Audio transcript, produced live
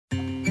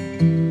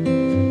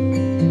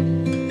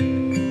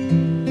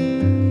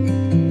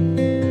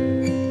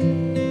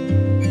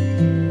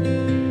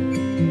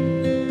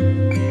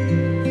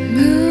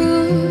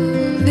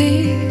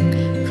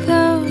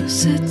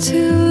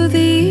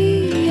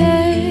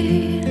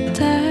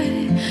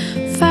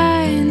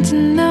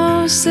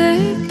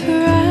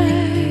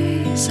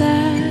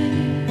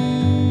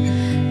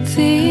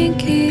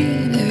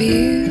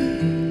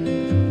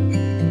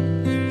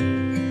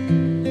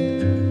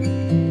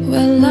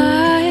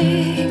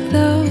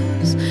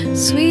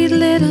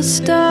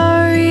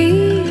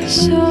story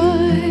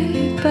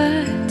short,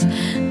 but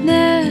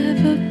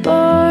never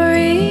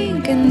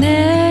boring and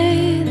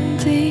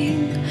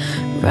ending,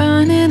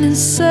 running in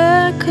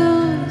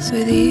circles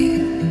with you.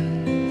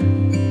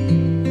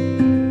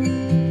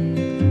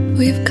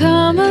 We've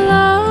come a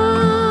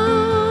long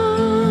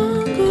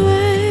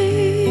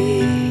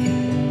way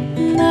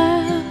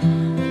now.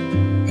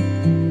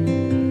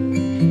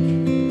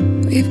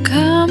 We've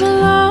come a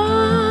long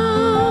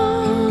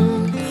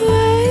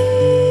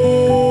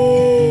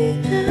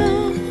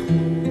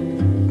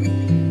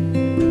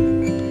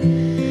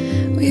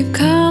We've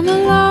come a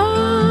long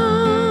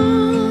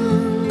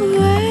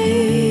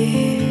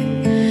way,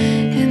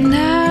 and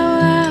now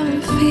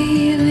I'm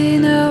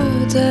feeling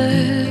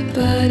older,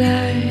 but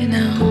I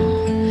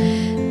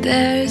know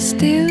there's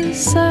still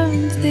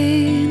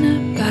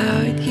something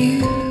about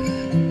you.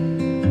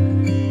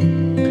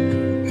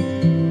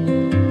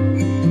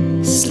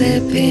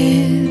 Slip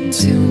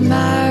into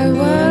my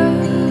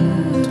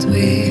world,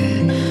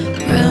 we're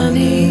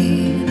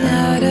running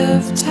out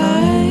of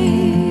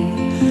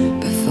time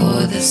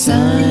before the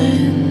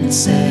sun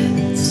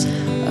sets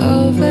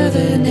over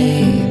the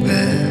neighborhood.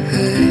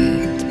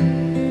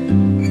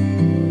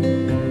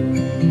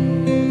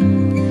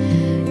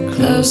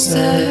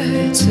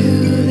 Closer to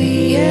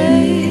the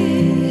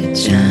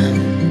edge,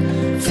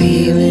 I'm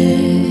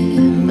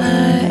feeling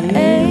my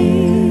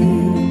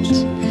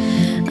age.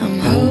 I'm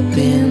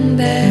hoping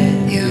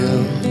that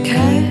you'll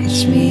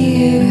catch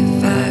me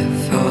if I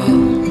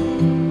fall.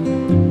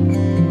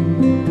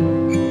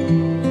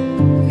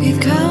 We've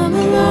come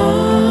a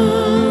long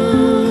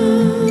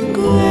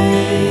way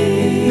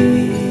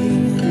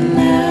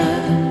now.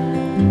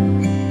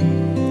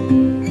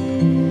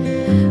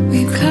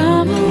 We've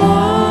come a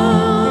long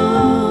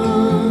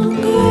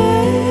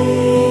way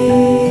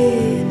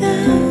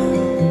now.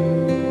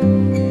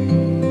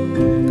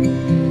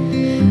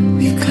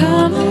 We've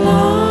come a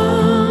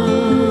long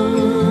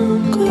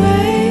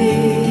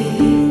way,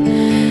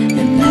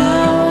 and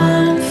now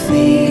I'm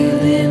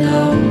feeling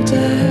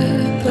older,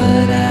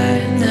 but I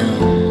know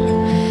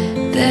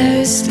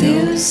there's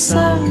still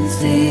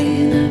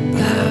something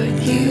about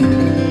you.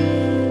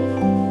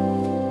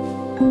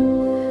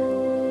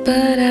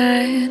 But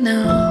I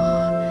know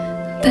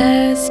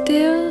there's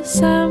still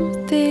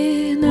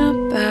something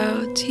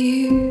about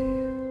you.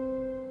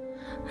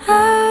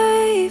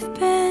 I've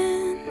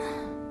been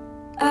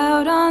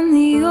out on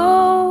the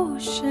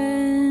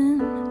ocean,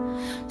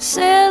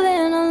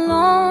 sailing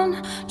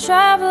alone,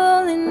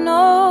 traveling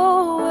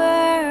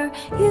nowhere.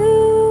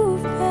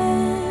 You've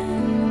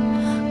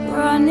been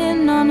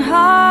running on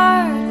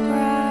hard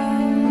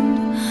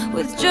ground,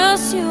 with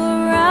just you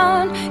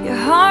around. Your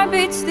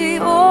heartbeat's the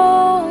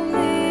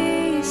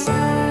only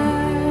sound.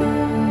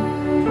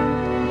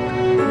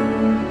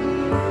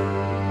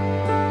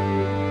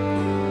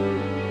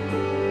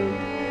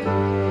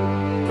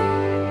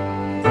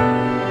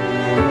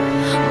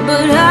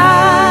 But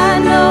I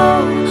know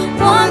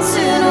once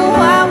in a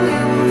while we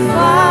will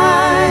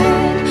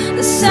find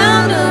the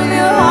sound of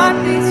your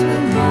heartbeats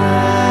with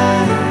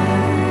mine.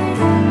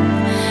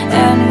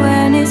 And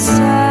when it's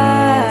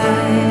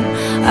time,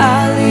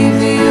 I'll leave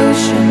the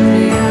ocean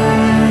behind.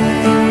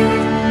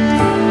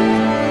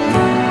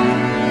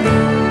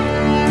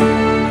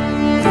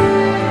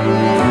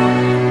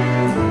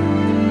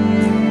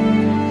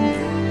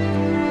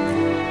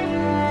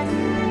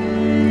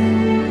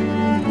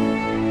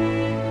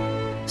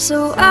 So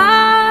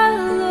I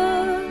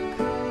look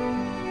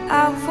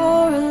out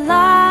for a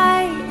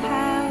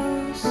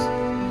lighthouse,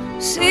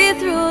 see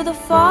through the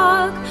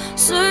fog,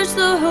 search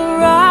the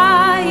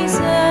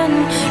horizon.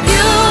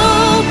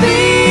 You'll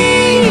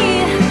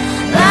be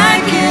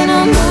like in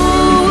a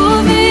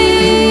movie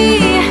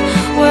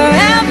where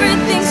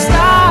everything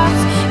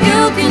stops.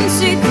 You can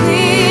see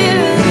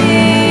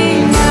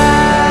clearly now.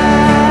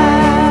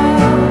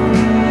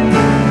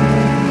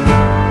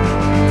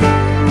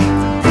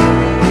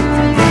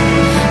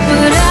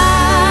 But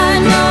I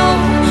know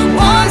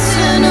once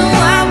in a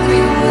while we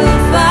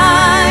will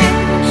find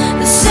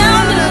the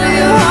sound of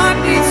your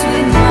heartbeats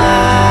with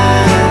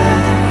mine.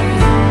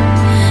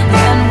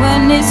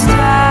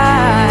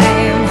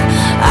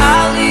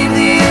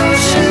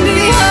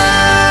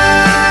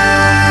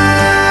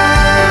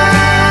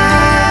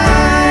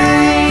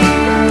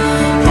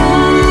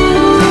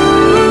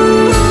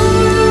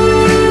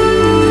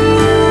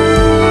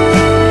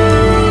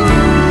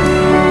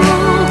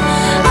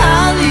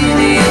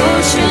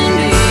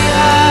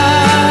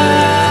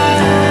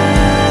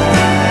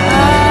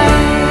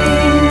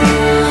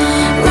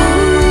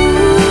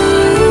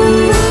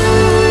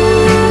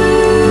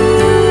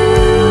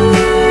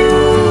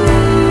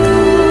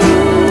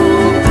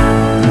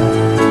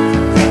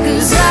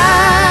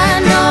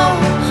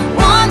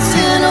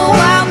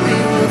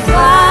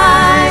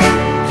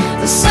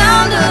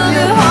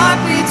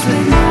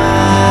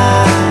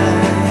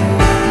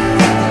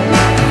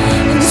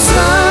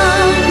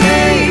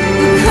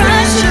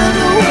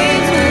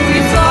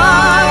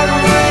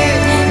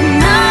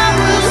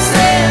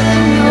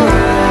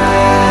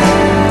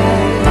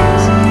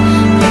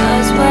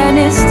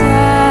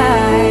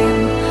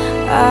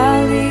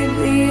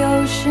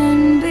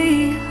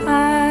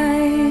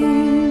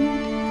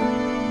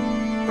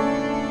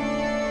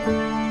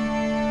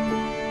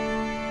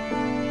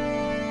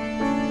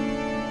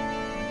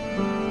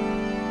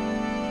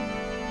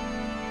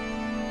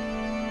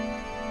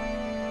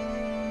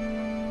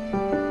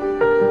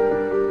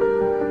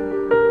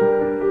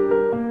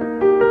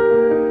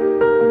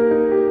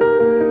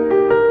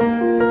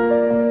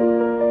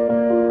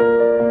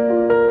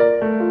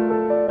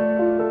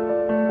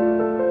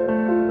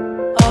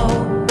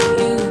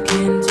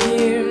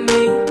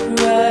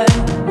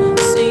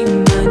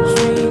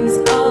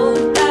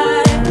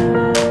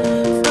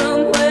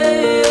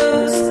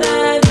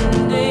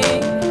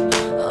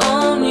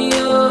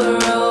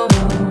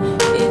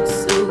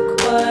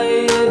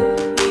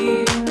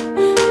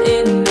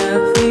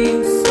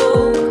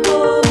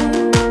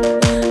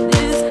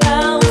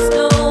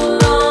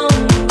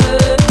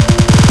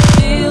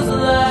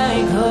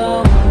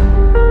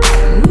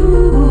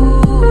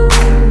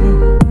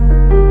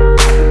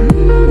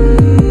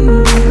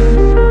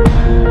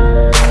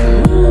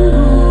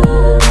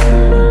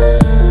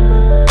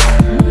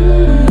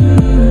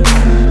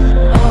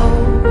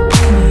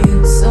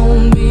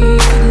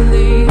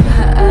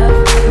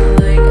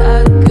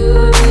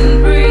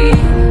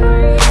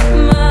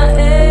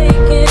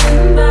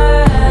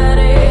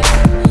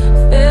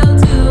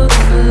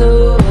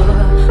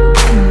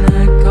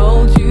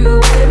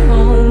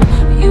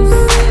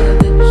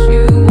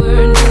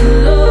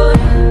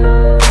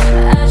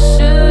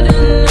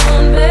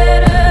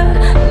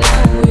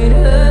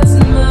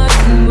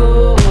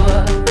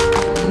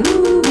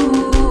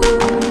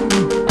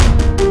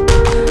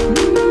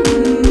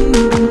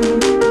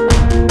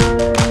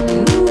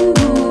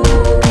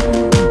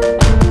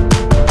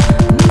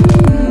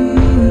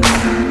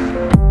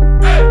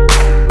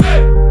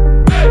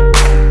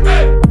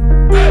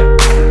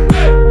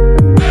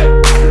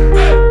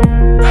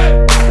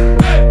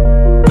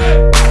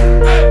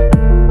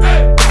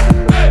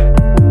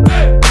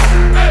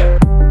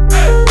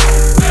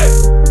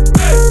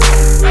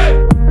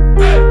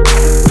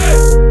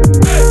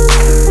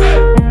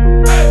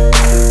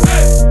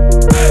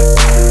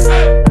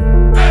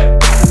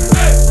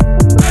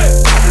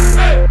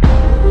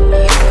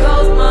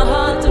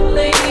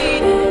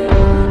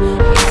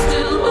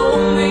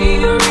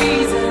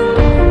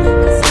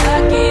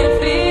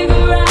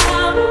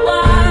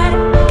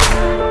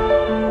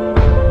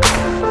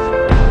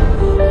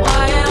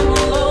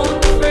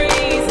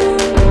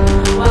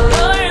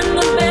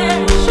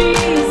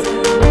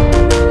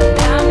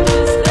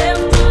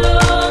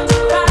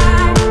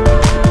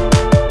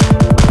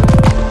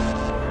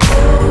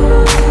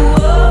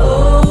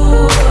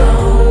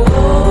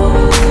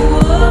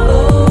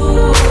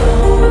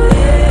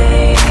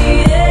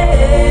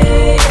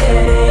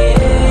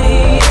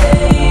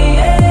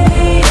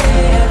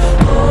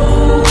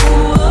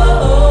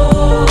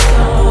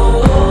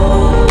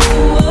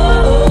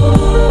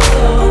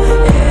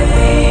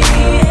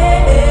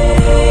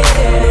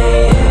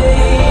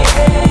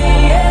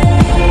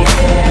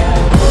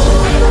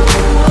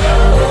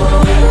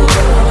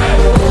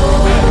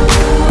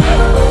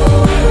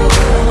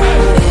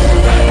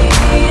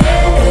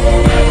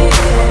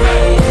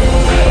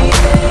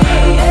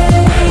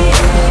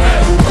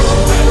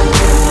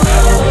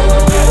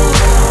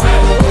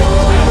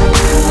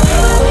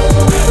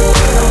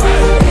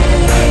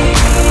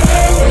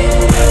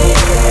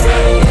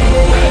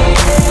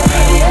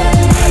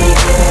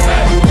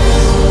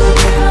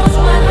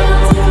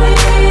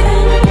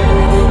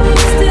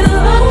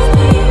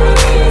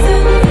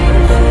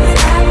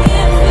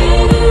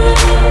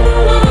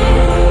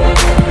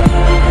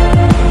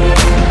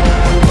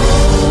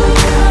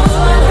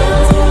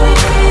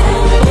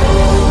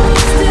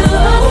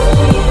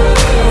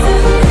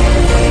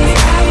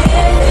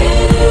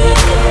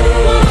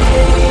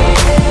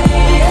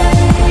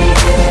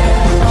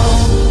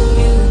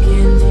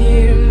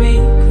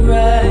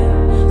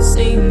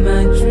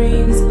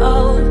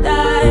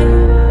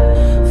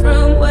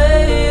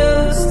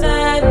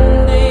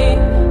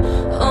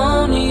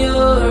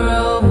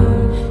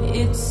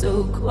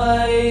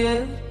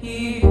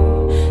 here,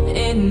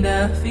 and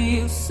I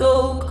feel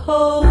so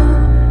cold.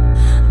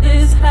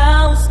 This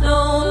house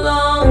no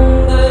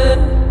longer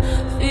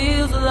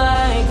feels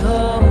like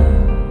home.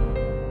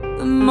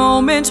 The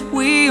moment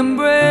we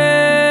embrace,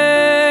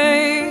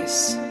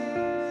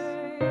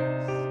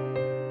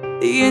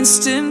 the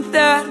instant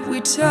that we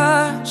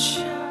touch,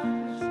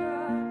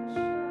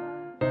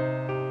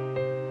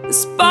 the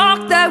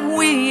spark that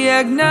we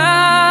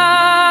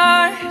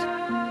ignite,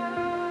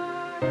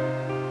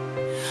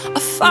 a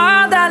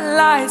fire that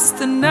lights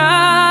the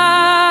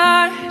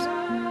night.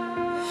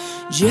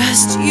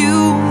 Just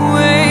you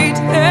wait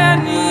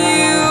and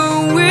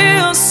you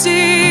will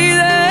see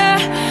that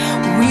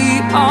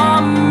we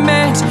are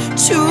meant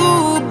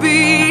to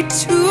be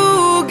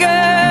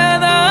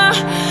together,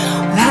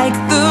 like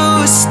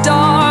the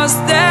stars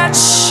that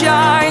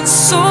shine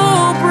so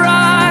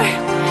bright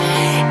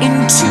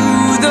into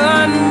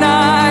the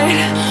night.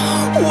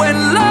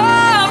 When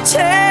love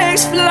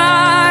takes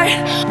flight,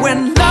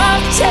 when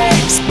love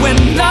takes flight,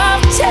 when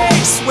love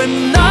takes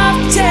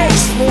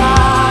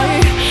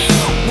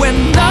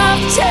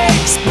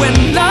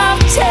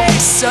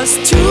us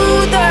to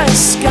the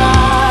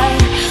sky.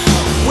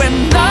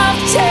 When love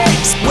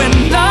takes flight,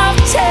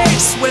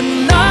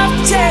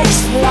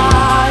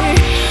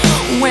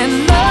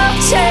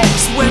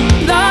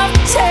 when love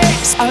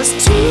takes us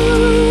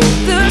to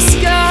the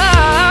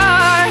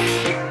sky.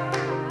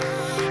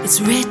 It's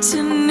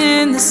written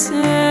in the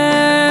sand,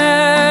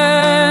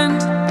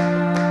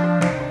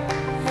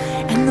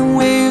 and the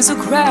waves are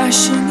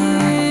crashing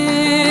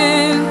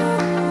in.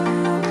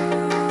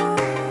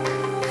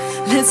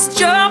 Let's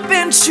jump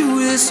into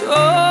this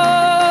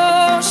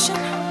ocean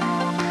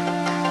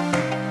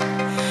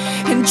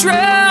and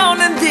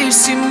drown in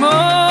this emotion.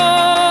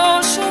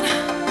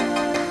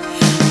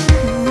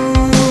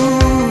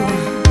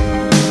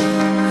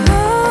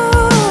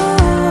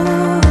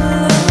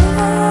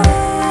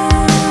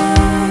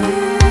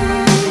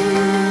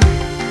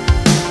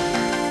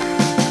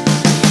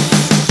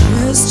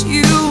 Just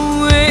you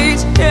wait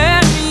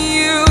and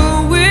you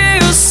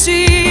will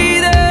see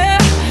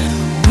that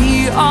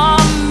we are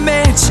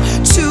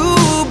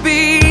to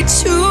be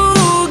together,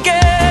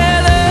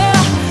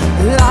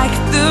 like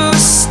the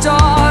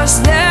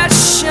stars that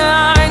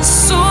shine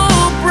so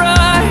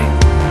bright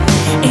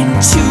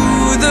into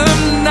the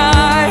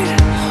night.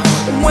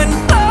 When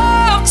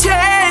love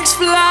takes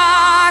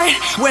flight,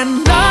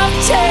 when love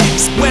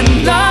takes flight,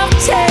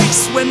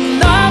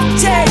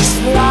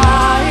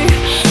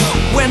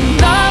 when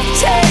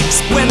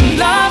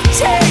love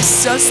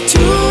takes us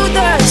to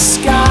the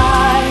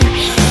sky.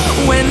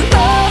 When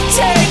love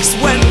takes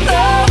flight,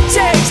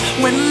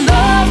 when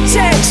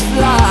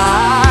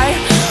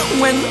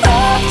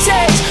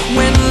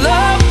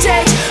love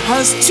takes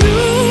us to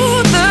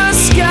the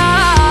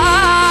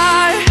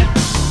sky.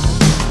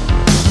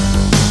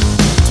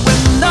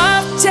 When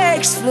love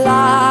takes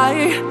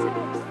flight,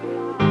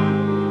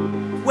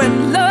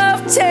 when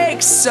love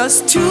takes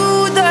us to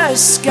the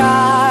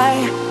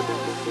sky.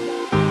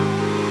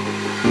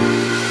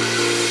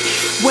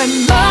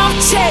 When love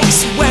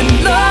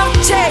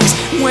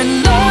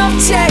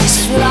takes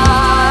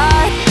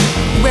flight,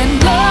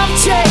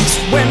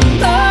 when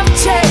love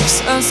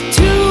takes us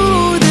to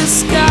the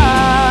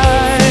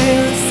sky.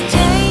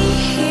 Stay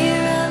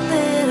here a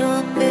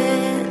little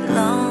bit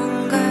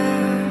longer.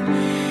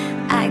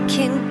 I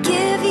can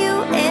give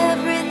you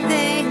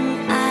everything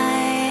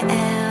I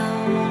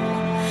am.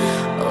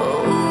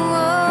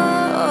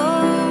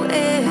 Oh,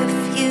 if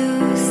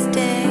you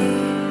stay.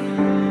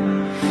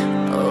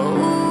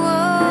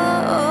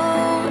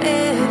 Oh,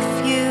 if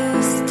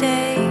you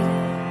stay.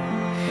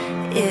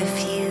 If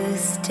you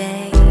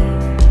stay.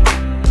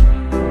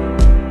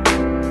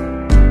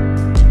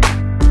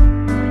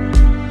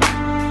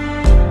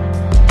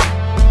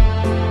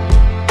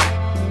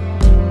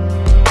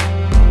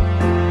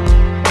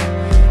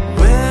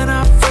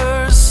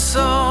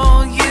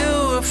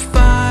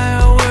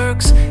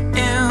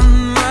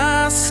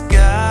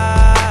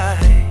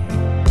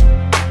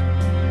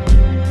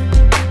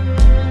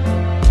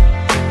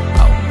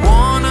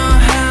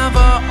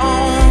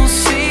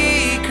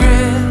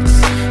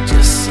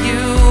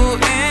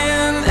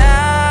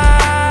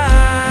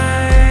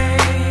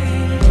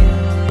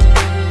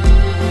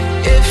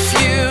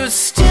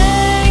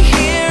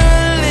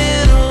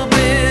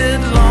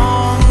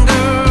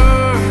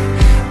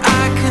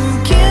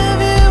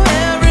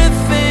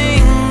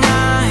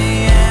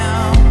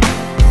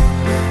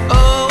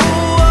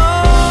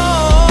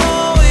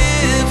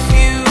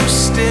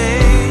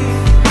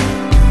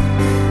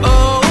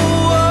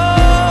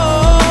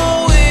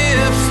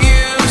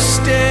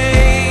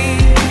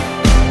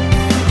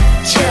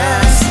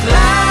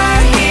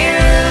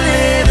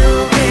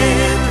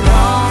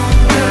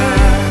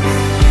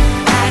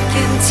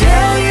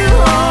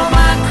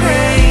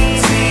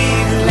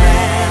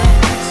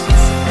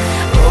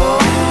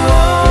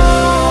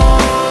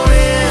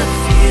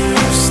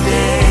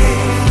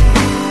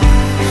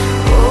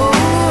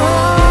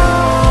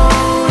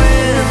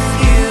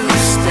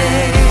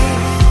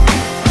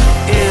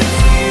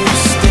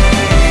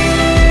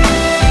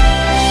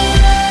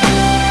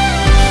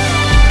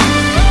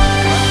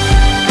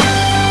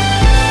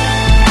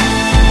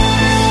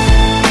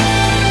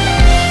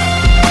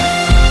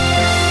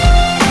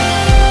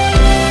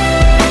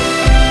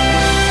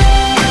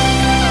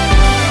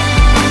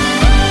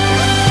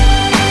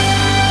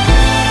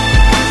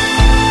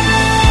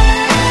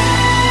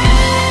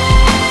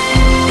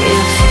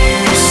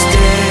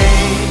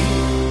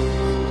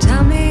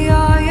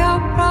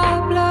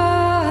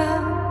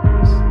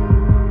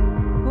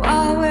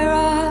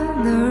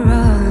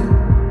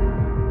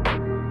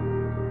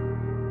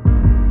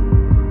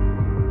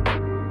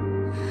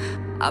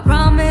 I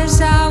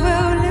promise I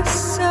will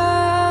listen.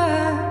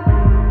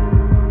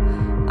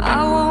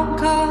 I won't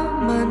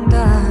come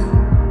undone.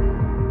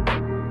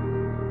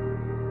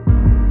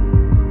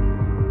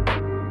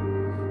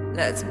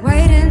 Let's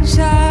wait in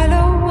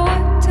shallow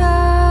water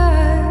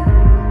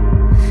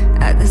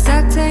at the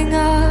setting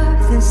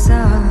of the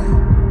sun.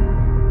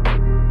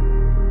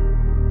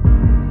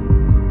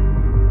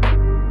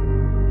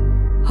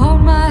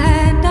 Hold my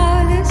hand,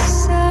 I'll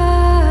listen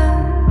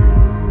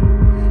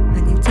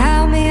when you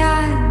tell me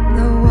I'm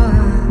the one.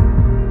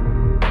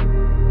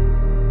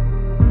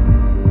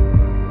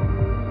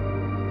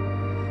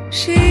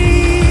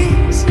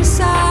 She's a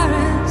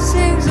siren,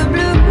 sings the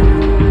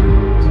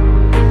blues.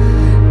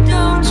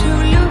 Don't you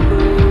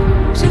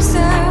lose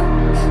yourself,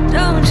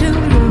 don't you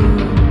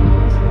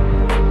lose.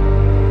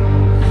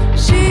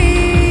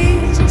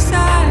 She's a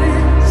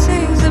siren,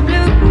 sings the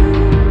blues.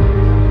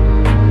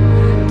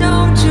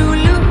 Don't you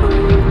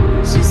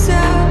lose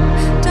yourself,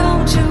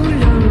 don't you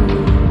lose.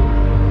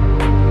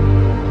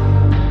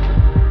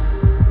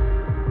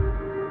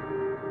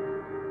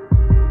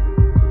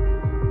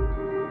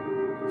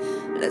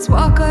 Let's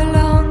walk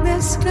along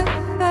this cliff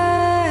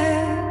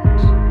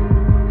edge.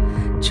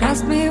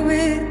 Trust me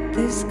with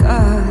this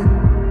gun.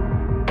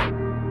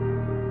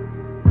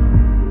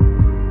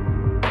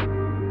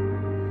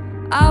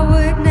 I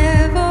would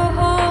never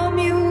harm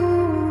you.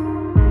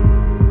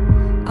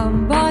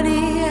 I'm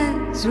Bonnie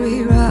as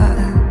we run.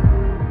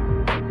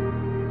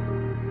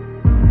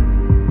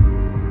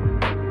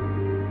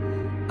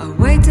 I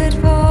waited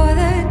for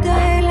the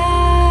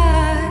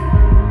daylight,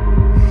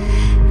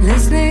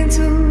 listening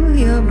to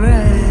your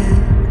breath.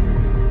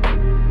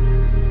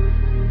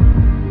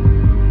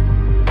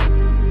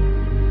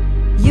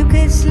 You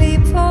could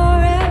sleep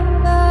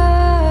forever.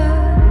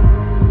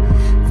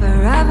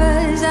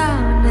 Forever's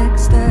our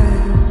next step.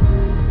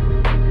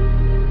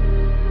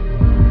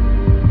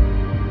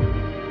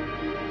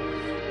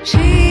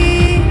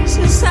 She's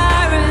a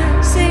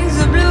siren, sings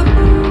the blues.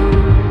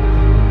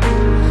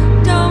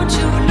 Don't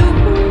you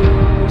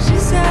lose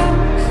yourself,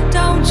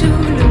 don't you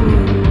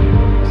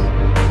lose.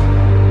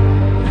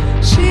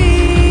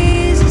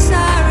 She's a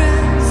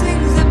siren,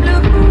 sings the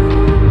blues.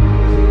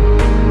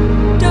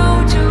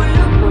 Don't you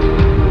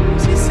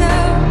lose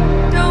yourself,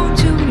 don't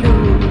you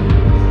lose.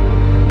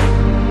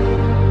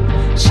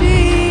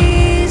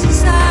 She's a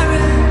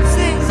siren,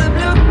 sings the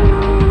blues.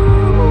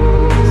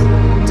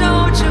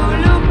 Don't you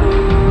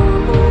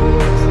lose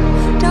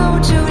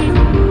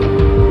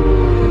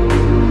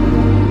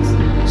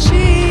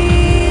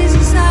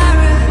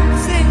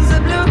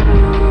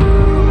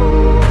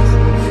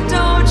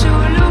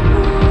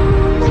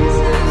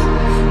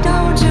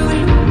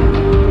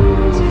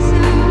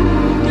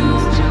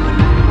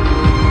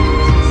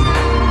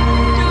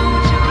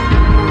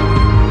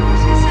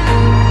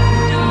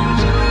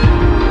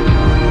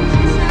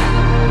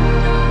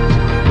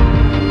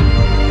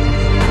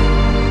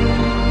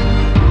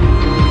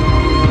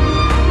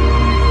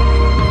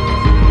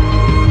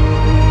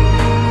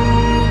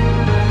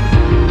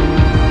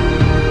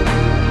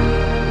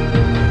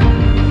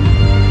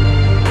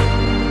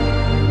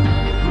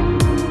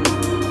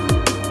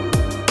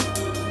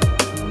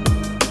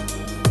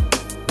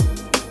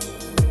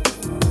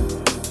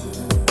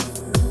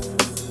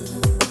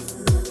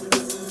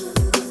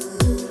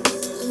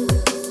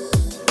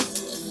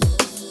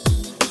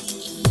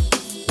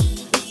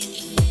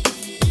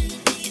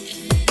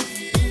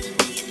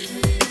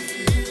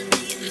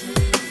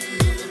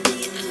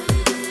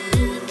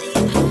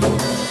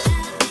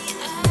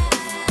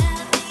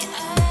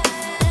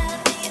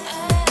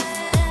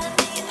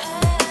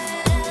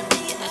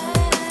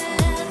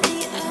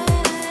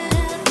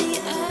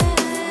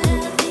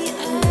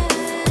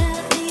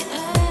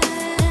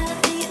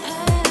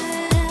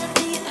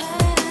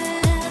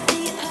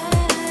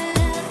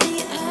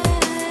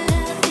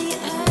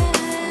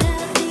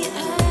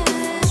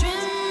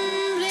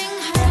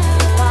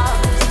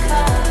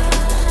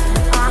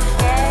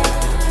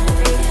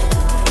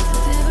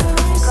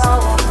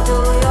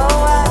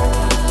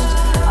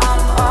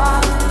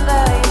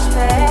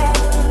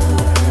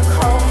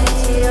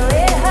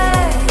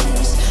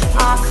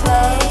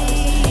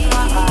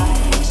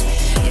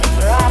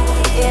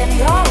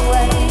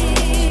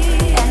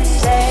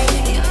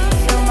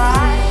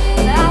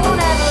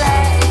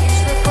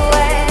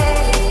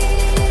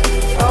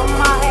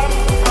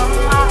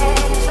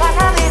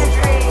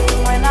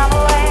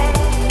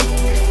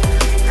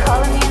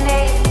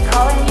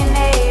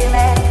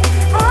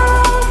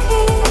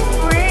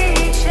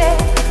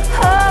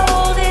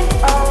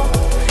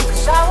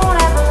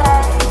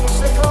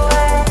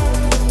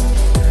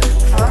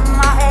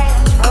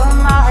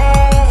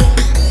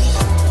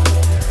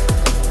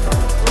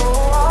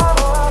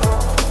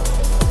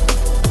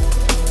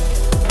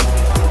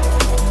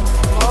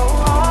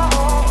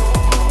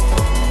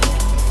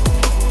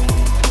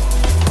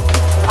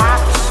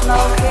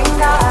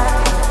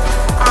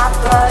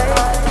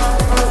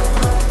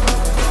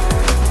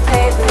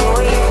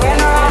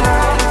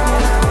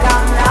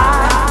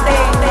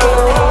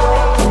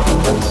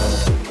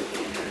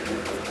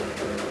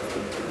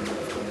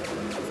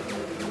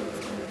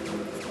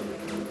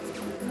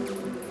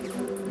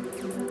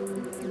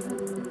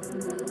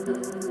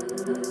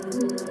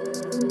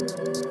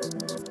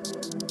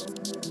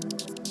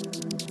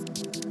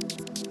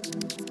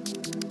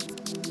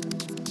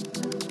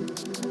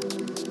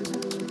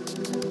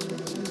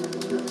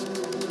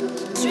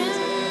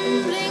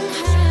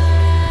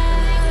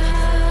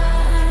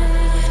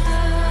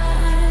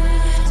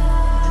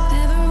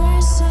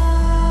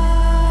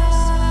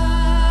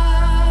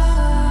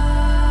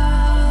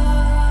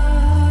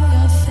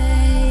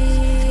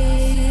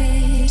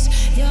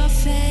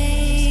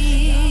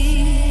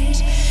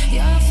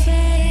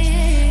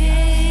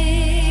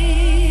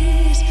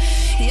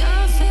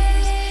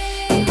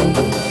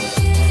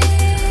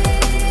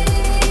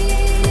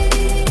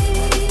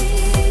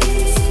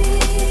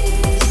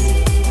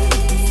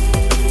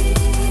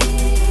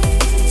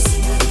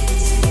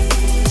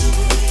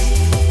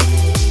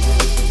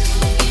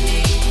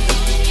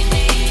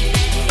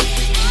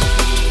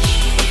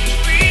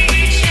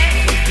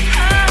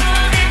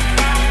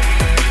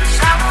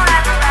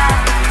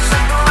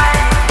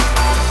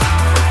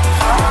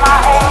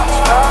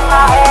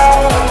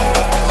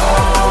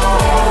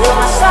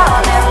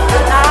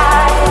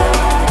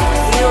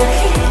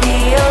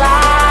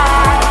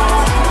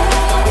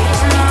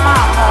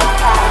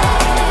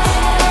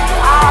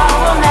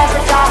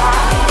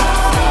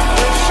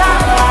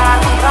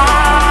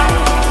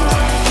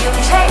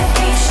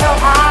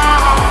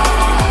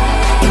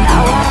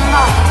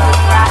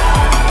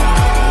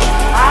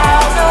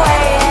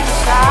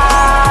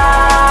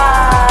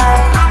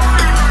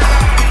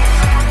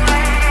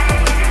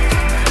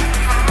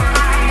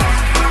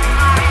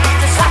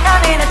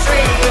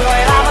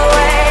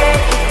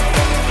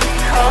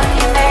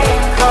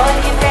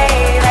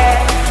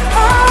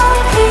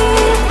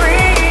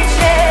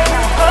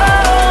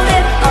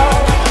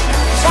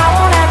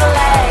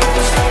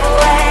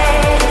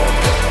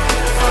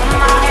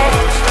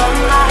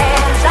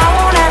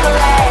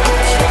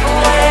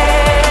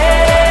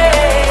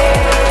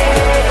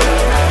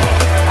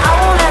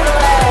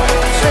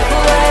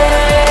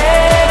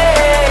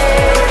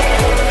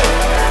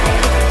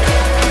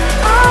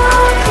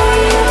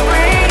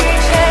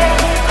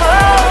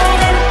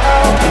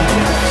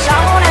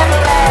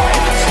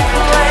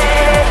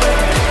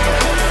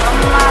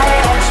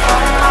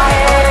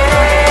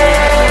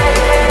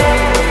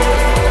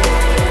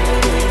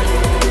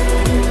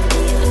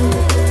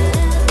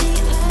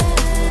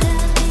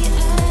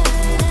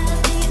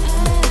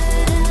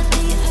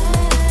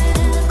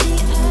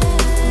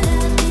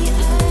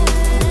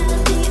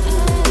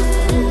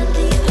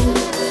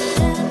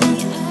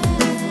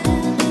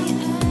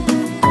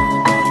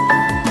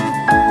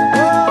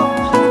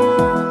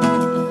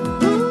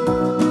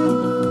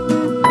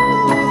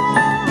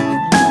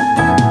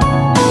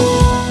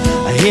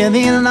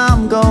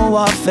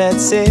off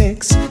at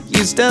 6.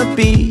 Used to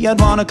be, I'd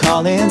wanna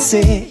call in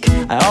sick.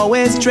 I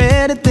always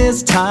dreaded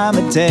this time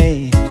of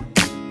day,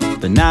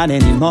 but not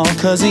anymore,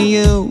 'cause of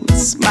you,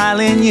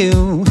 smiling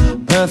you,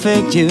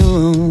 perfect you.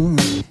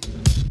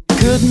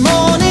 Good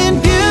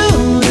morning,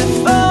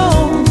 beautiful.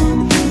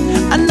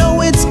 I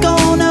know it's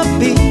gonna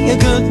be a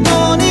good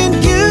morning,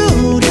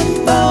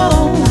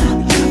 beautiful.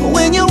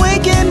 When you're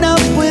waking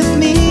up with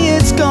me,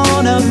 it's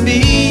gonna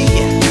be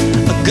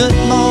a good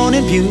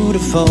morning,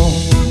 beautiful.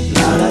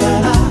 La la la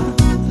la,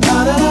 la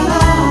la la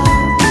la.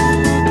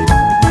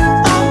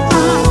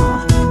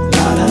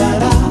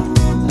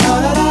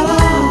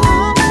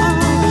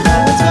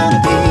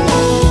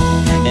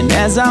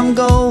 As I'm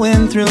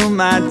going through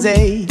my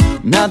day,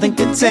 nothing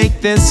could take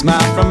this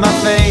smile from my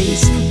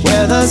face.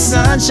 Whether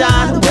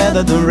sunshine,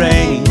 whether the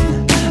rain,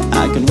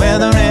 I can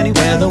weather any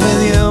weather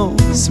with you,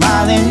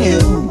 smiling you,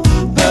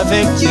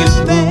 perfect you.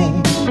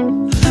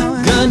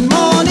 Good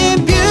morning,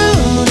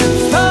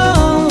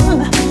 beautiful.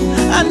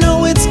 I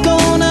know it's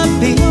gonna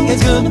be a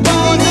good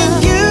morning,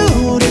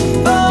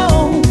 beautiful.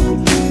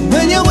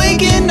 When you're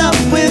waking up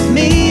with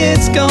me,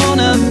 it's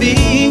gonna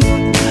be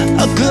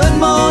a good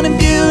morning,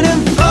 beautiful.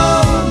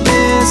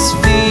 This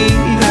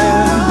feeling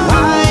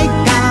like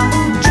I'm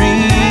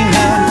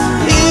dreaming,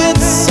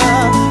 it's a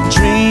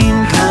dream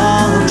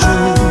come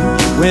true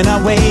when I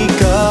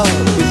wake up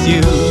with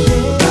you.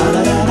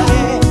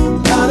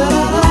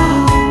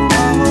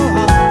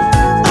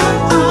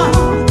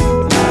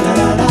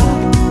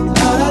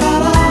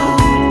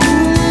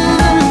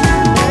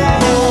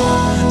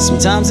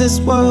 Sometimes this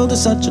world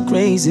is such a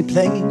crazy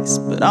place,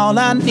 but all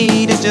I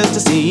need is just to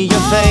see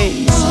your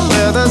face.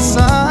 Whether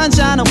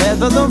sunshine or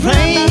whether the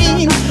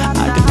rain,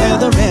 I can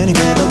weather any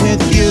weather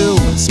with you,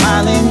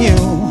 smiling you,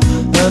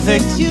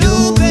 perfect you.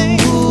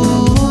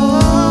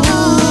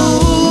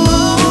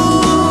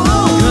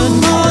 Good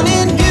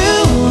morning,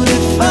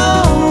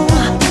 beautiful.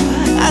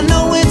 I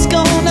know it's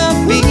gonna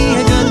be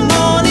a good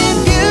morning,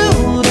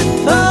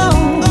 beautiful.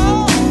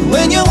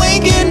 When you're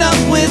waking up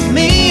with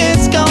me,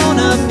 it's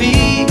gonna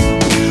be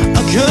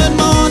a good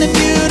morning,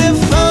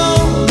 beautiful.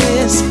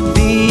 This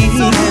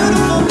feeling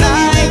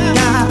like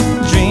I'm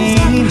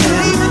dreaming,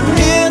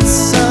 it's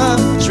a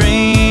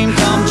dream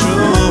come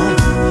true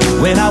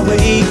when I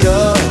wake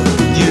up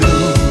with you.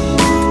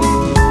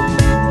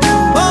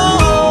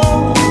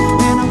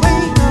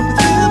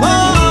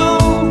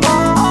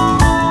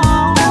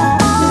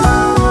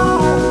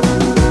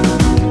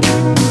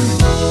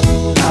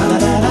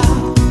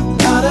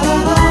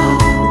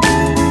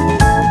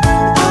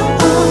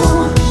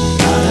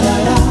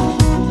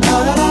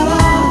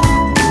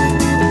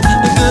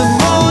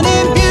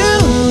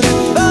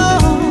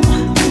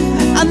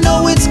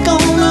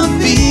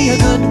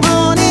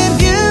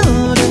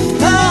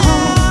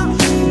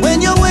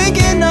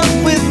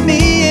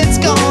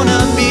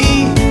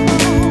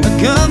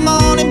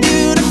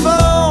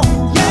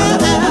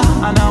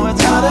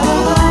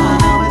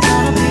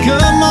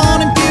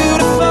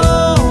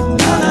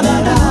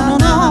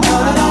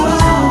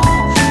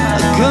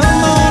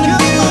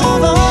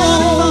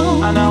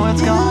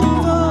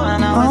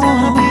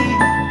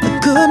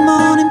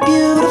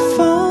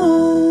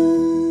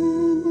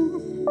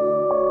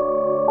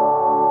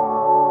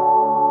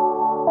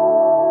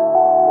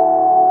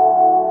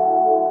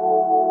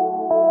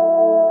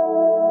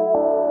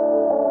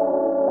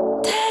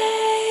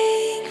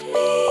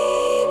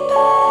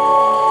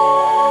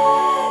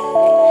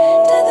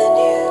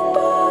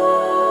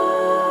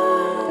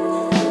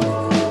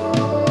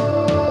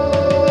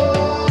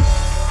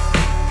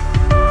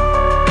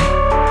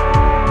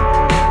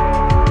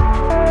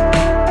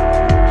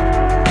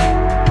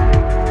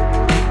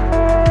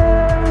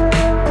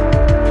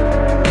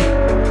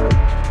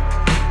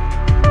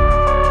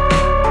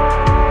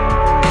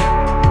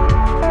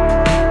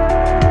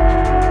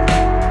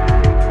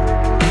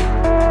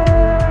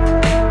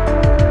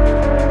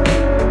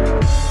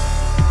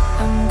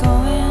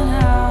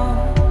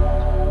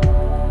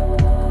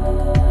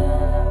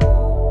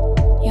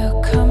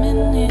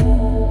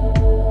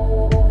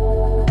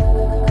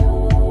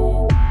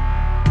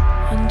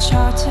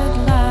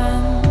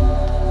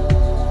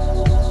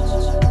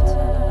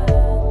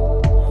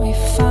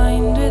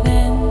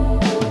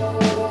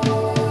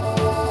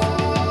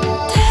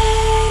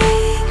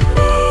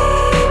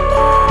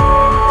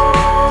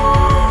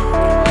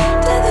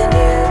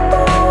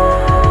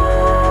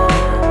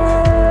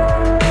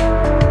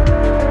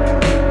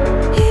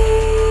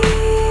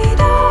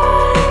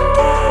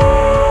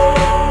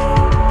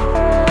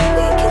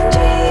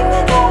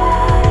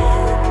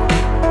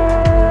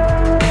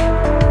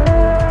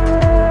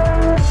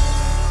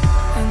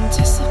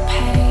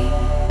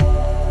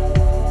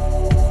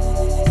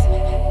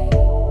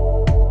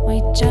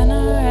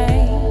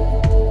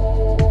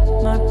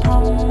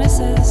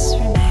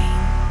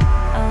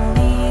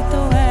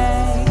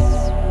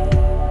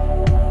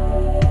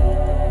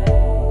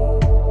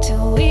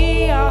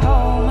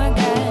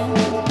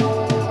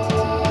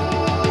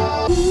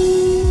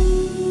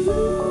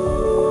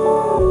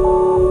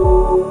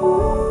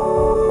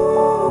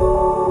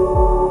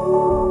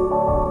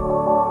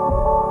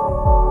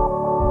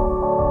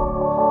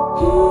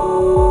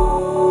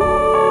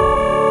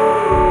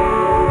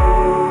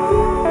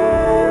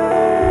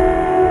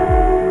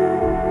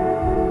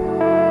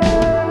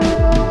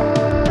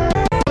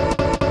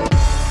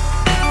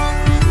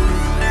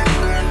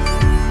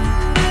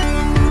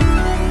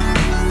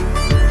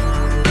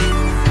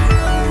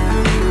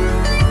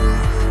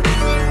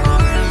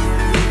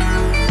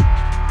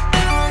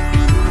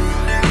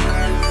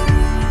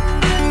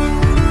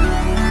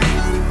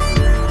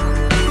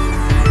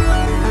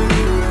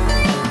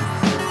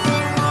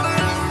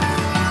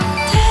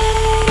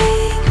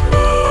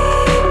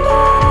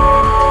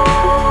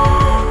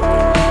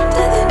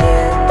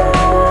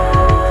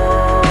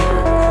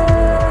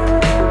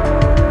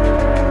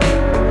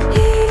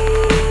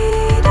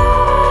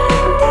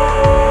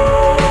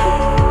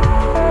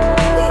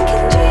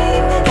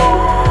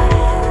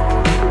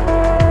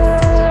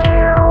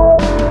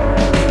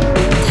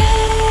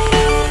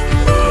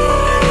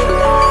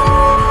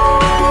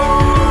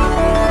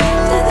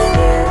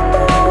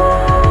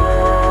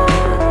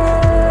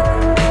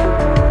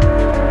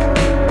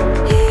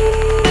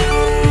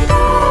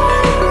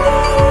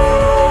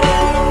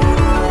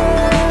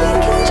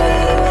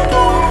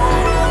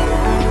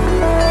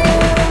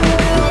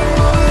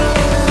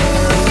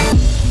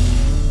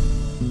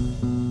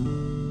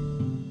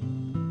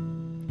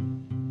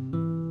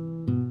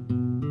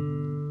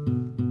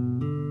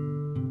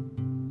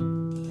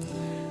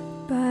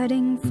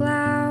 budding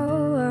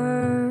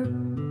flower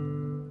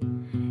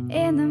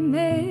in the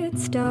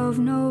midst of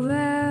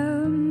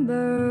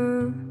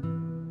November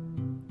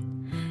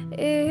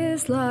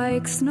is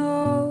like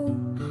snow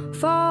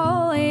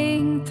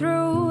falling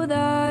through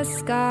the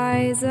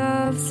skies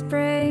of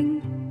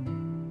spring,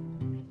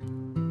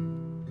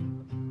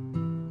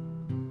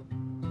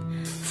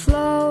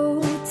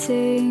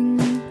 floating.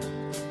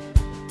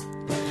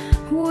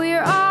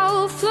 We're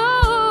all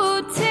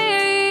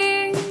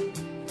floating,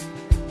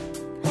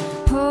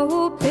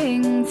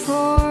 hoping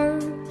for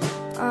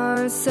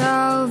our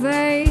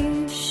salvation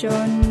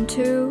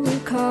to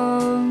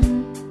come.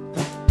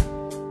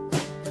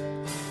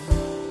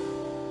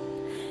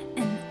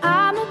 And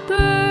I'm a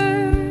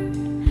bird,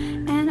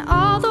 and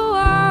all the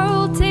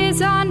world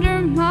is under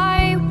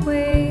my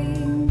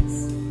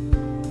wings.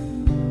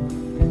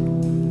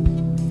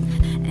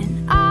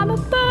 And I'm a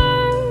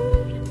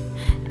bird,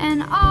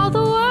 and all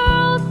the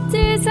world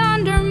is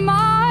under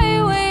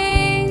my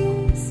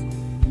wings.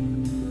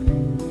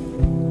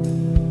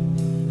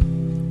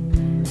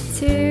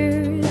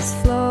 Tears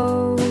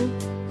flow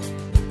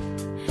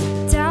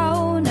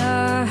down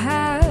a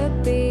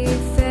happy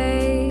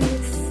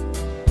face.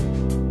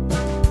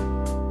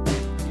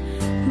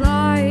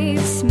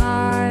 Life's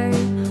my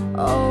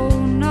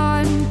own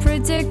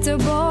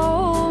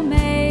unpredictable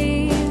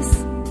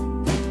maze.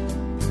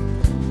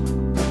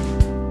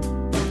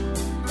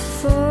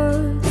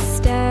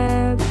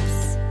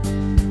 Footsteps,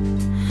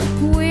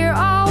 we're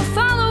all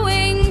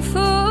following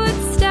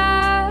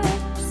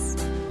footsteps,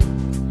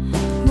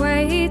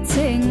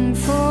 waiting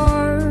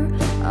for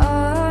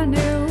a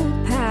new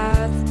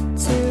path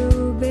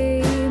to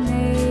be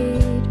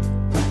made.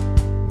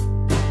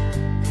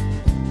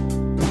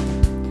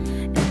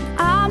 And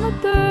I'm a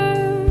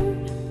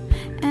bird,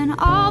 and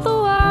all the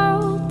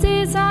world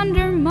is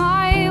under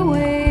my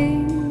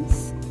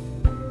wings.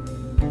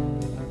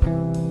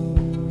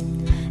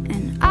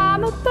 And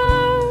I'm a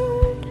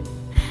bird,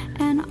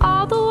 and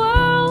all the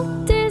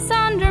world is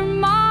under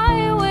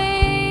my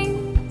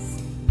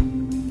wings.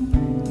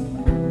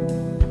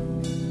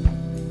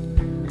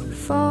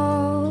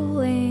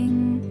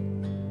 Falling,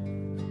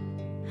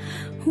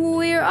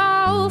 we're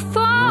all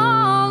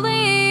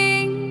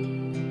falling,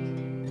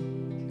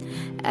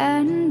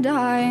 and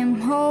I'm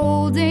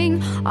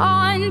holding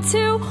on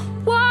to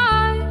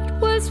what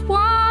was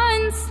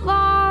once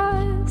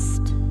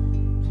lost.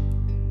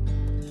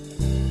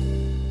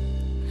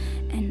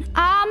 And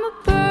I'm a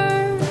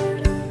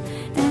bird,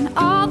 and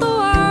all the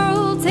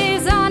world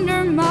is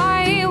under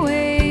my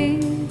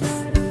wings.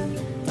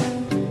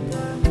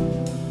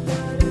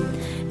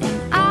 And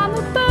I'm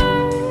a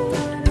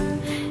bird,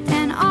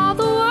 and all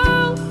the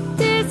world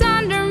is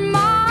under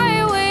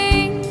my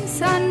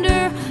wings,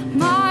 under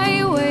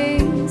my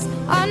wings,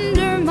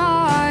 under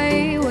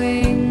my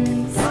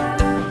wings,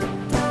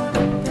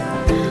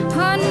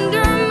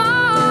 under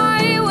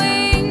my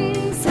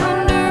wings,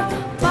 under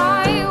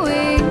my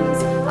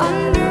wings,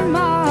 under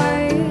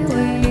my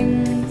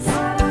wings,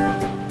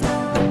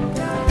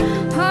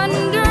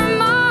 under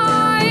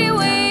my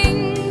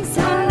wings,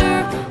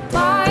 under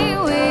my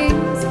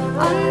wings,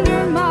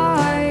 under my wings. Under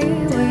my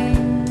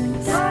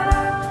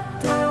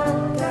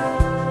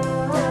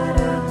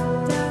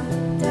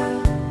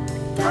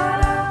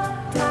wings,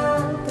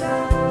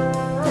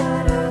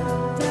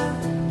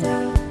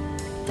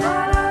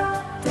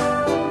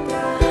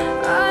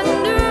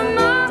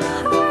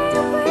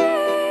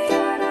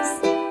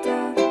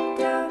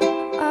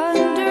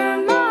 under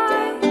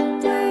my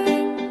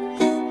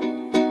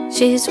wings.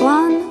 She's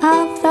one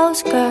of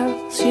those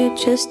girls you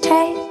just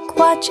take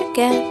what you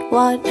get,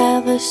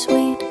 whatever,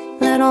 sweet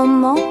little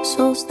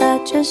morsels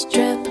that just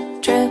drip,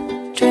 drip,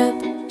 drip.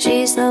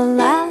 She's the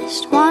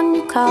last one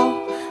you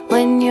call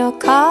when your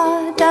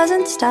car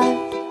doesn't start,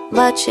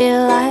 but she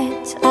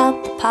lights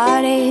up the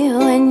party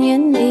when you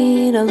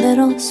need a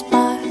little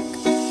spark.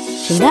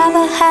 She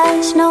never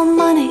has no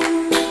money,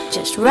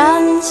 just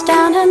runs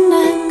down her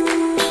neck.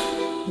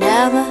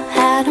 Never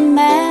had a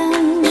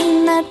man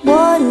that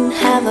wouldn't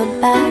have her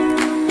back.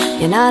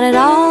 You're not at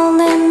all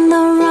in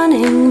the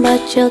running,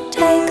 but you'll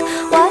take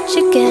what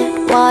you get,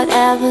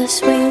 whatever,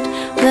 sweet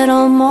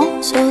little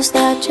morsels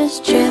that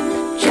just drip,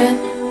 drip,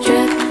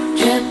 drip,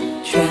 drip,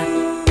 drip.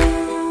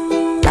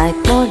 Like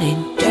morning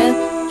drip,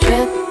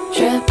 drip,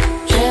 drip,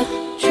 drip,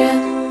 drip.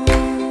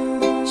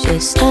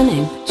 She's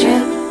stunning,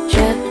 drip,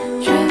 drip,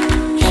 drip,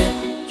 drip,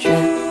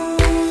 drip.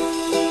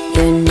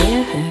 You're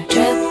near her,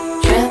 drip,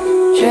 drip,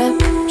 drip,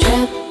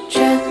 drip,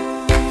 drip.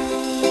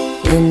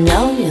 You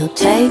know you'll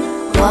take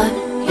what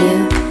you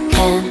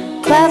can.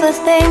 Clever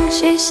things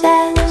she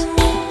says,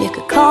 you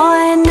could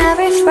coin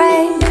every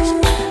phrase.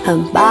 Her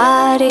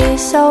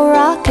body's so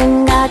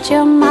rockin', got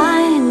your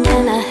mind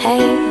in a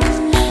haze.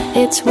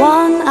 It's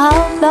one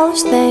of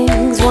those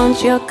things,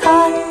 once you're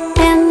caught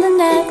in the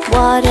net,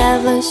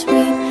 whatever,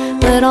 sweet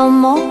little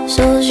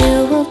morsels,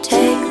 you will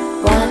take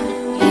what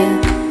you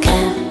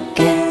can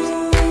get.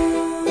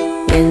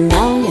 You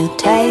know you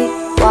take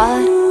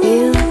what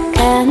you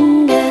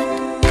can get.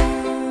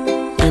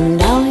 You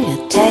know you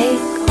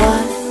take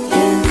what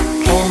you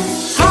can.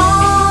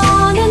 Oh,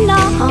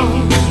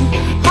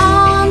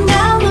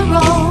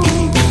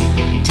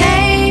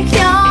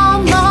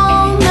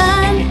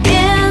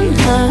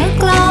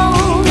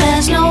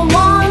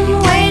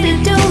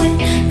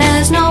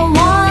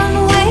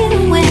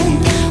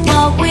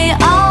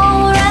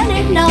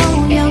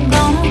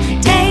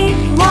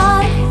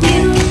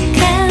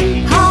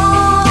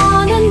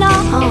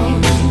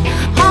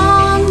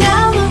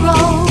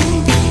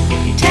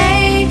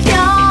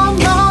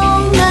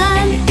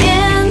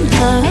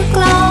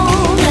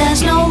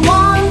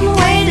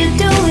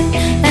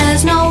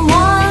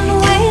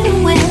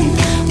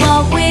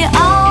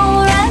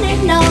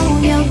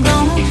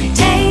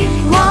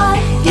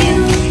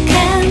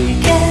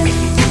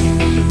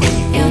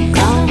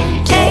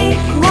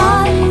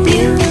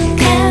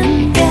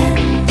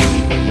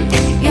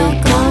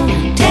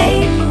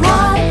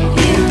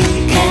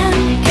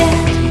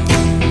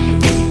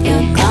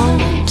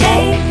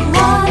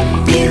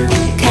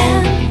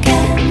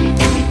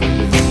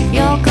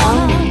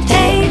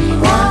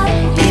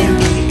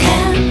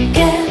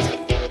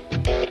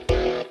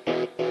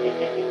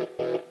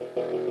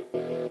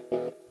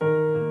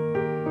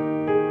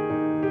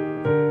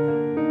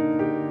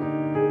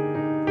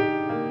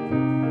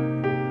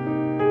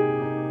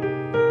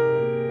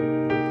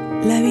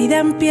 La vida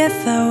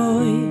empieza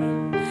hoy,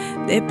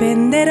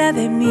 dependerá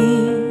de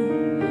mí.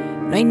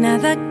 No hay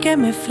nada que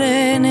me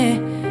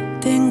frene,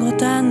 tengo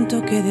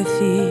tanto que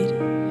decir.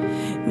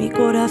 Mi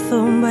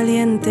corazón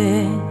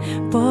valiente,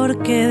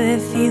 porque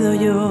decido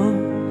yo,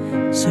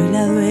 soy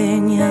la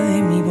dueña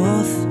de mi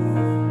voz.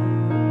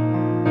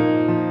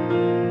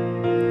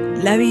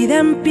 La vida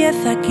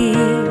empieza aquí,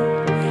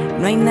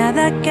 no hay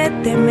nada que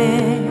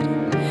temer.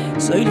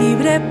 Soy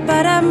libre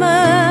para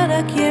amar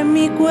a quien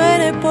mi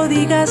cuerpo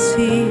diga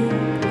sí.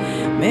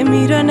 Me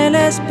miro en el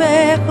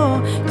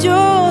espejo,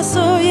 yo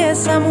soy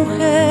esa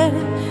mujer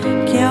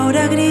que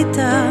ahora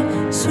grita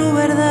su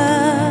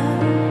verdad.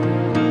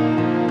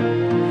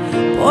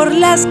 Por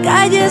las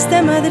calles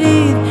de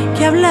Madrid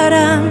que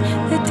hablarán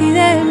de ti y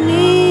de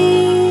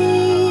mí.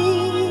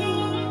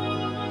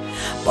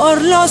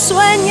 Por los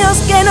sueños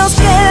que nos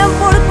quedan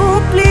por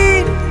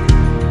cumplir.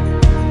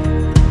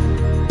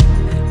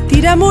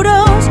 Tira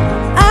muros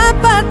a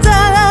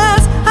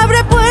patadas,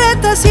 abre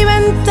puertas y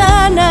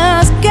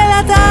ventanas.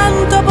 Queda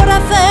tanto por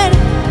hacer,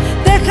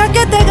 deja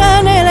que te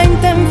gane la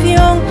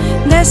intención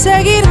de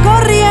seguir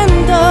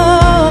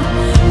corriendo.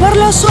 Por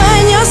los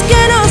sueños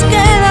que nos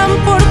quedan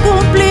por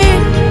cumplir.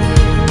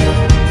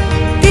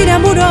 Tira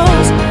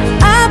muros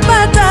a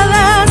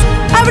patadas,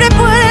 abre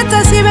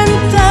puertas y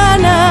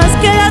ventanas.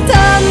 Queda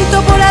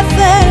tanto por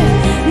hacer,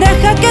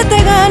 deja que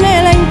te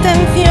gane la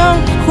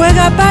intención.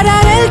 Juega a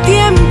parar el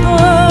tiempo.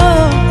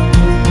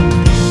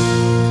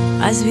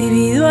 ¿Has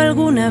vivido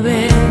alguna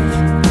vez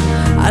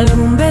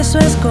algún beso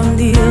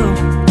escondido?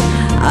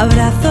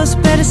 Abrazos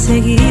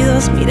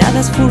perseguidos,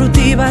 miradas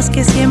furtivas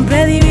que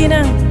siempre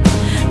adivinan.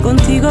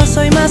 Contigo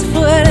soy más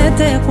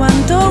fuerte,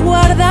 cuánto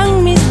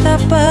guardan mis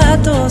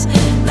zapatos.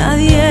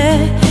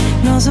 Nadie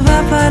nos va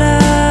a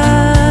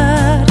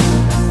parar.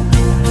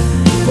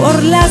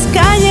 Por las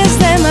calles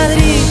de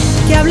Madrid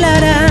que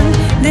hablarán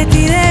de ti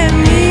y de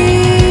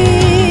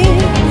mí.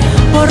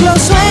 Por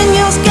los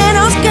sueños que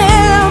nos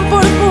quedan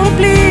por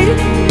cumplir.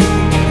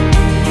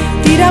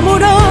 Tira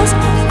muros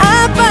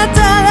a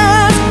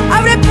patadas,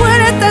 abre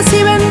puertas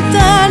y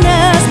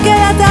ventanas.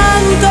 Queda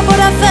tanto por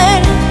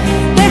hacer,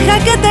 deja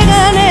que te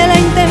gane la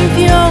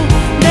intención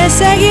de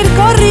seguir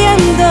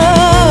corriendo.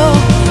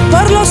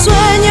 Por los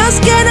sueños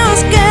que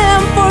nos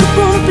quedan por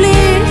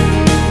cumplir.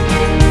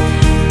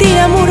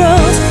 Tira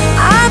muros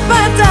a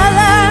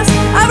patadas,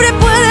 abre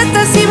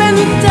puertas y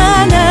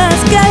ventanas.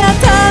 Queda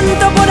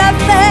tanto por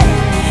hacer,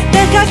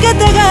 deja que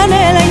te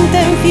gane la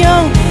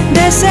intención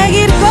de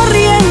seguir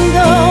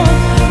corriendo.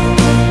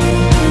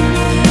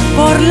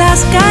 Por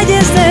las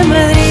calles de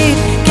Madrid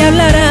que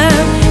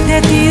hablarán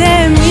de ti,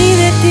 de mí,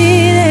 de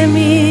ti, de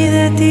mí,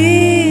 de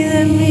ti,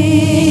 de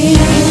mí.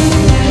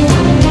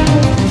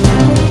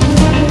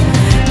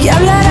 Que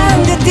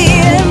hablarán de ti,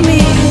 de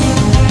mí.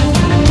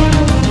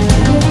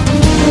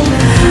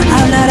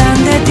 Hablarán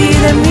de ti,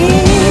 de mí,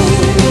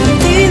 de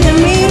ti, de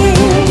mí,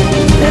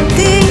 de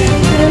ti,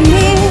 de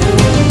mí.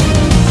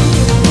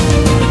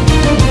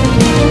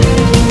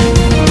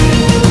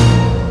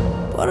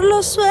 Por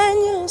los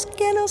sueños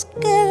que nos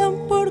quedan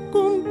por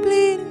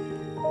cumplir.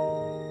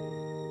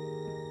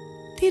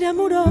 Tira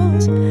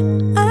muros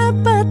a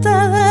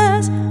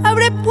patadas,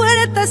 abre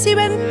puertas y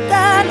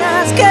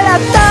ventanas. Queda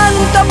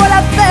tanto por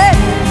hacer,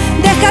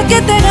 deja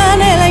que te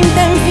gane la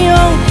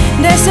intención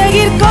de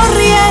seguir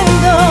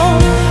corriendo.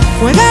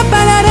 Juega a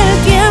parar el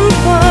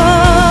tiempo.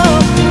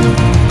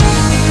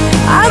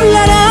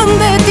 Hablarán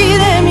de ti,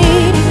 de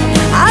mí.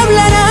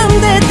 Hablarán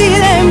de ti,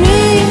 de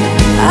mí.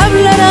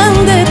 Hablarán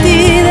de ti,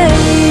 de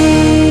mí.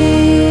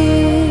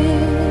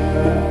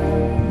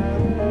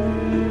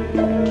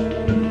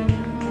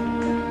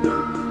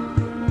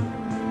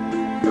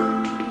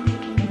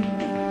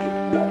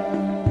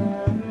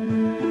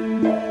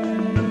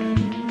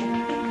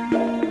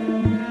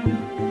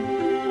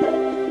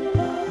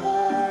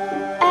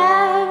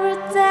 Every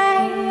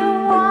day I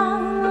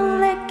wanna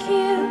lick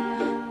you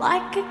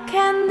like a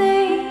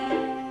candy.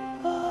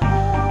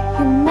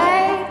 You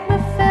make me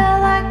feel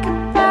like a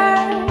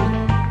bird,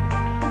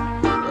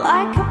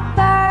 like a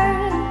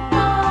bird.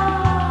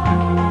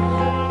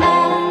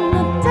 And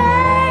the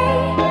day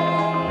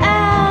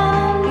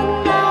and the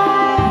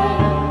night,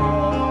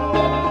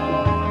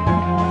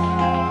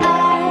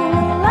 I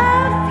will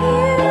love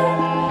you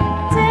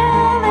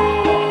till the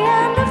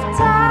end of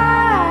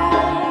time.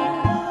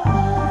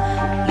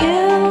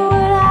 You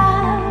would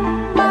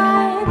have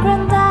my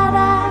granddad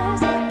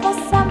eyes for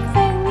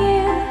something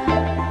new.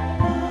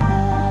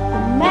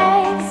 It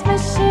makes me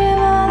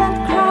shiver and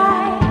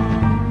cry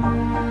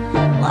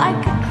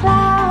like a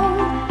cloud.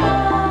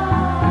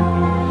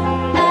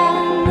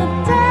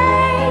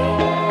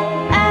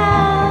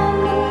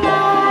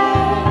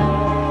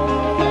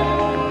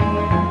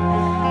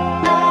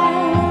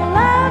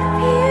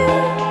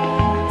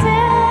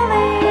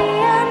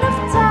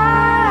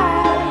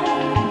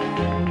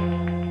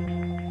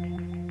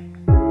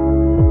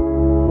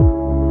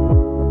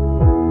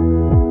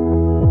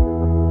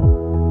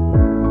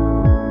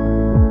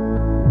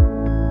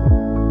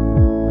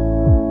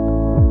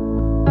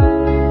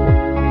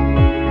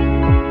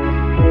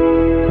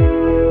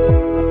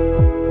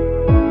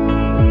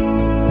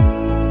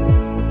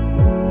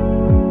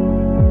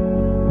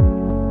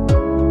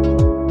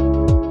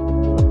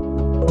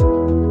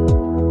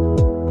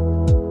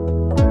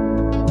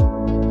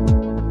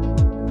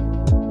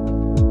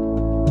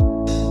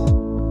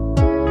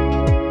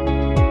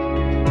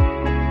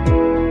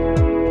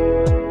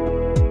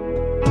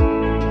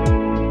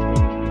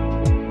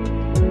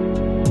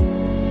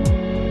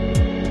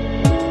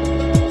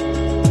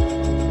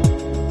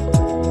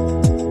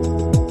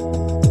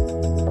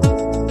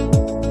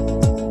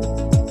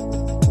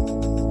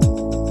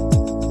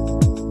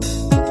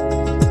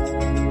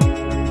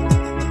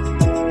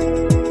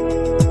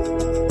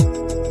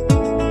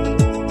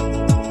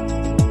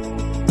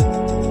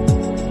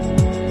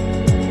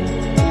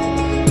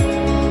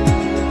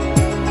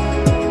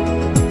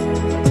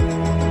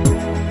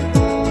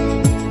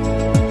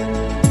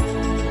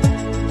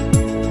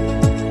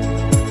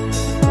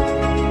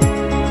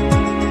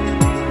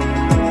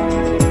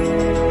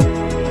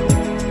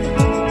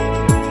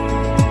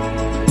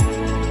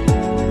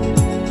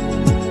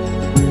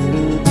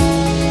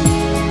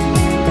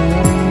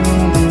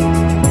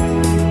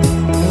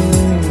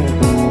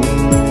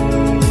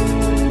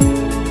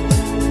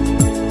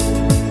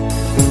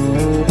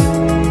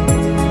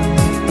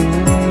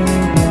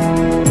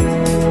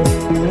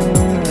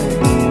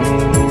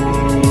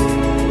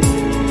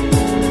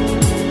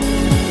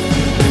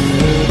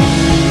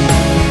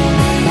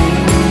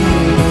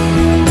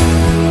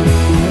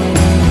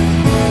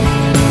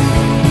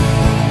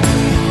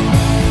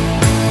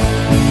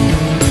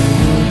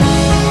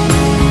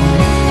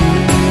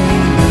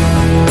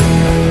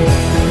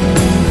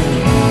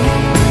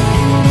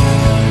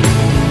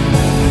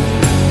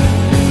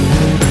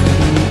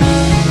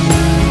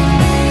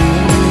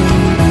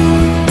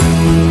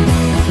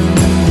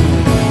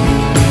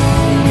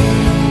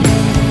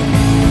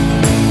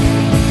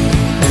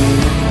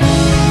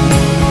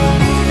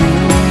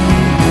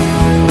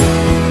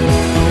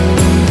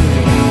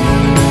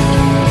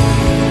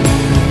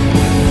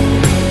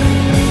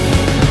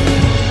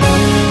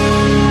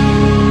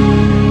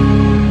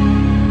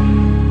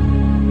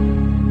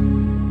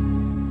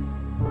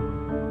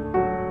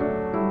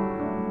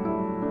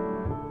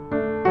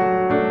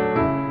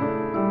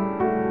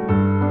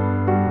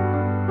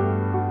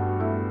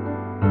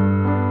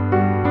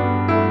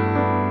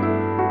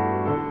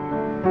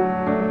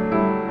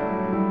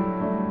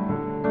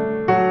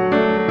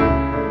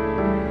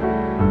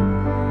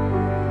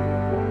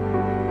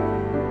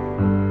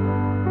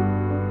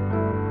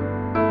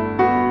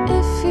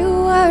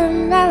 were a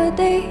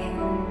melody,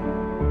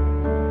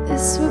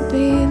 this would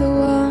be the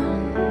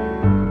one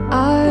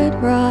I'd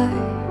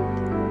write.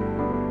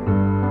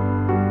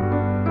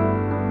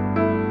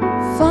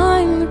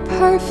 Find the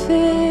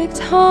perfect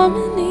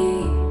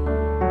harmony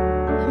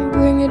and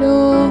bring it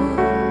all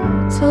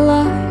to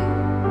life.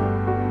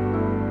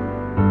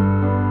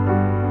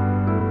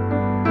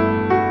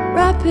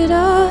 Wrap it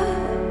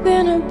up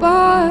in a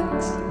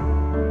box,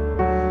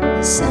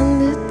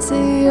 send it to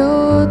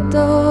your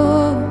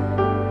door,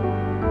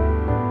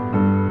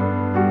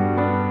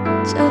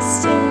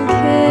 just in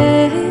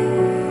case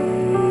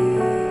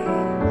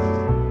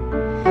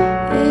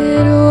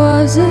it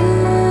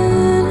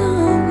wasn't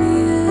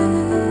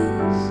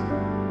obvious.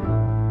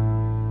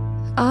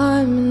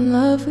 I'm in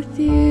love with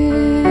you.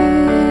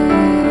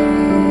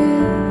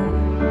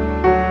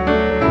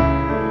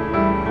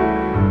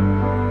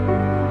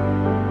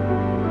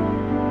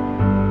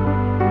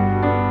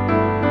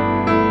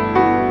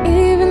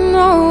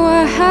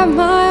 Have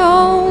my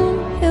own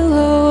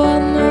pillow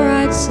on the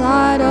right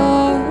side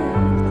of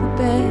the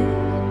bed.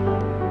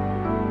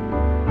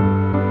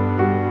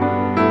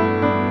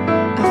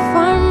 I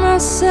find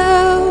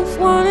myself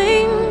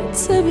wanting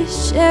to be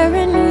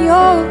sharing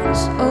yours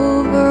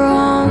over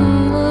on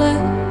the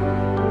left.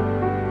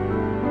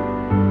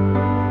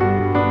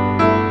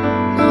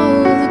 No,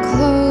 the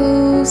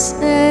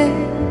closeness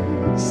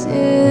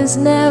is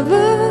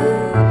never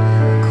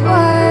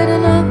quite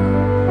enough.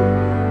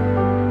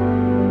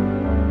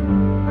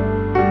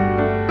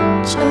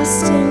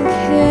 Just in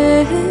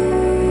case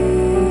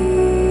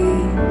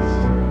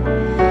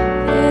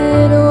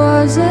it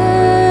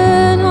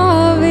wasn't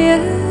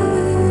obvious,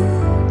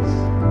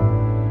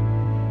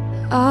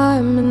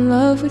 I'm in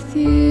love with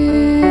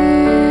you.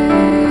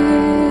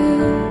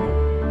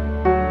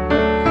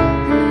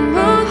 And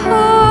my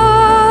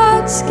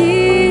heart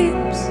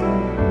skips,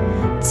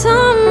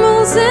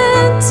 tumbles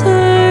and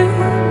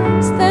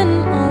turns, then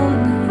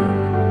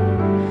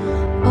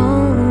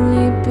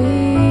only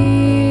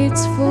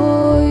beats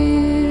for you.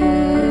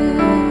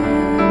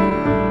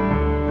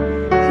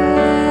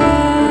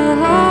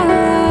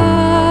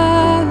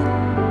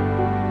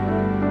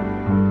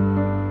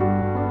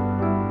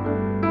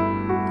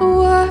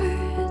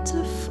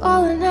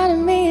 Falling out of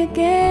me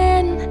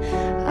again.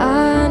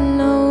 I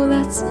know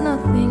that's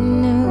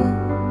nothing new,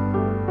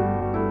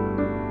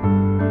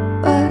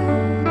 but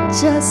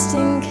just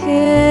in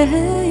case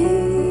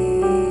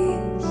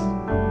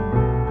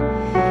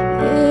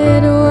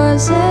it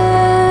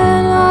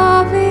wasn't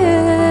obvious,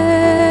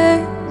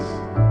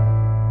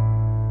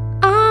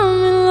 I'm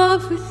in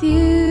love with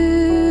you.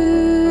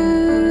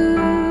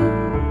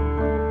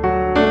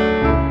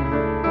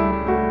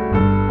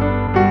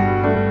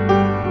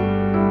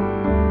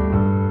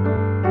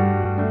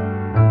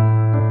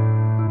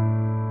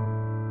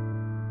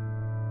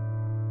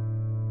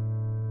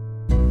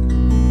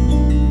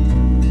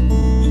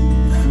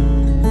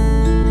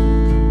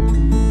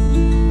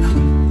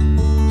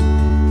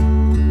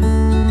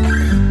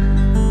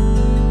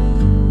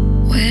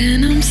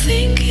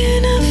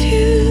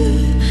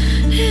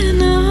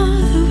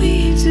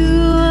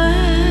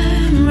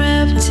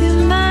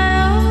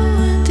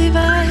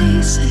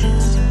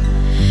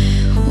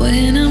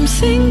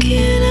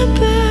 Thinking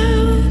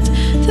about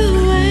the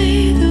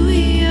way that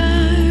we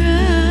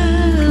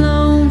are,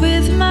 alone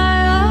with my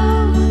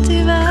own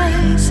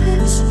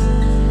devices.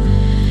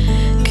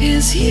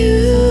 'Cause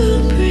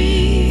you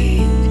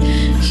breathe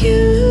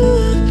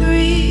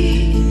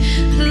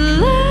the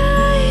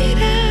light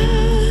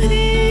out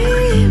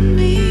in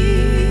me.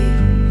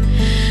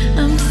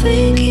 I'm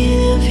thinking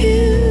of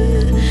you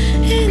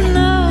and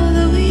all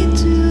that we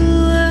do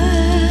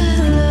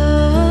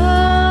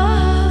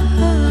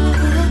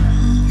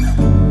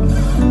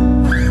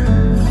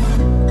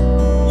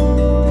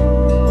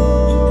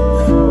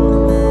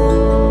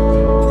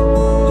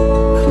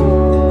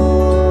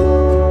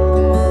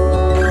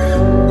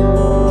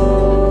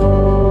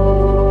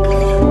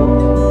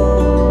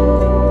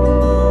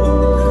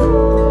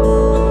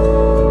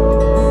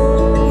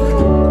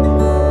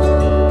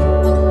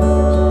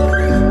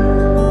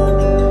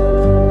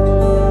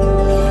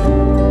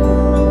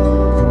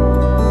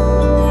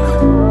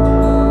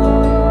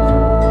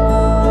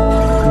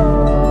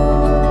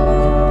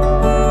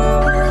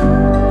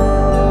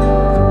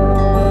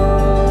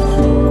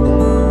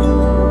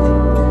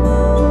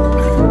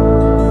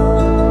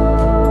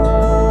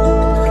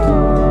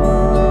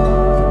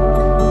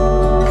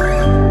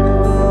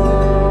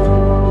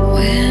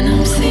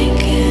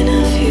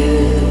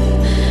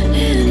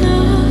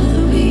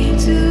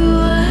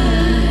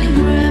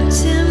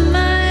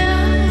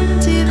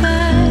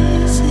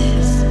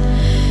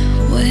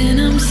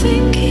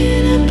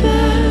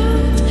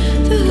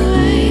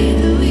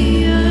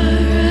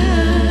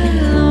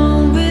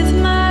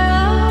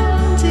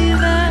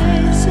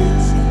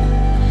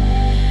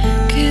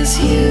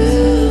you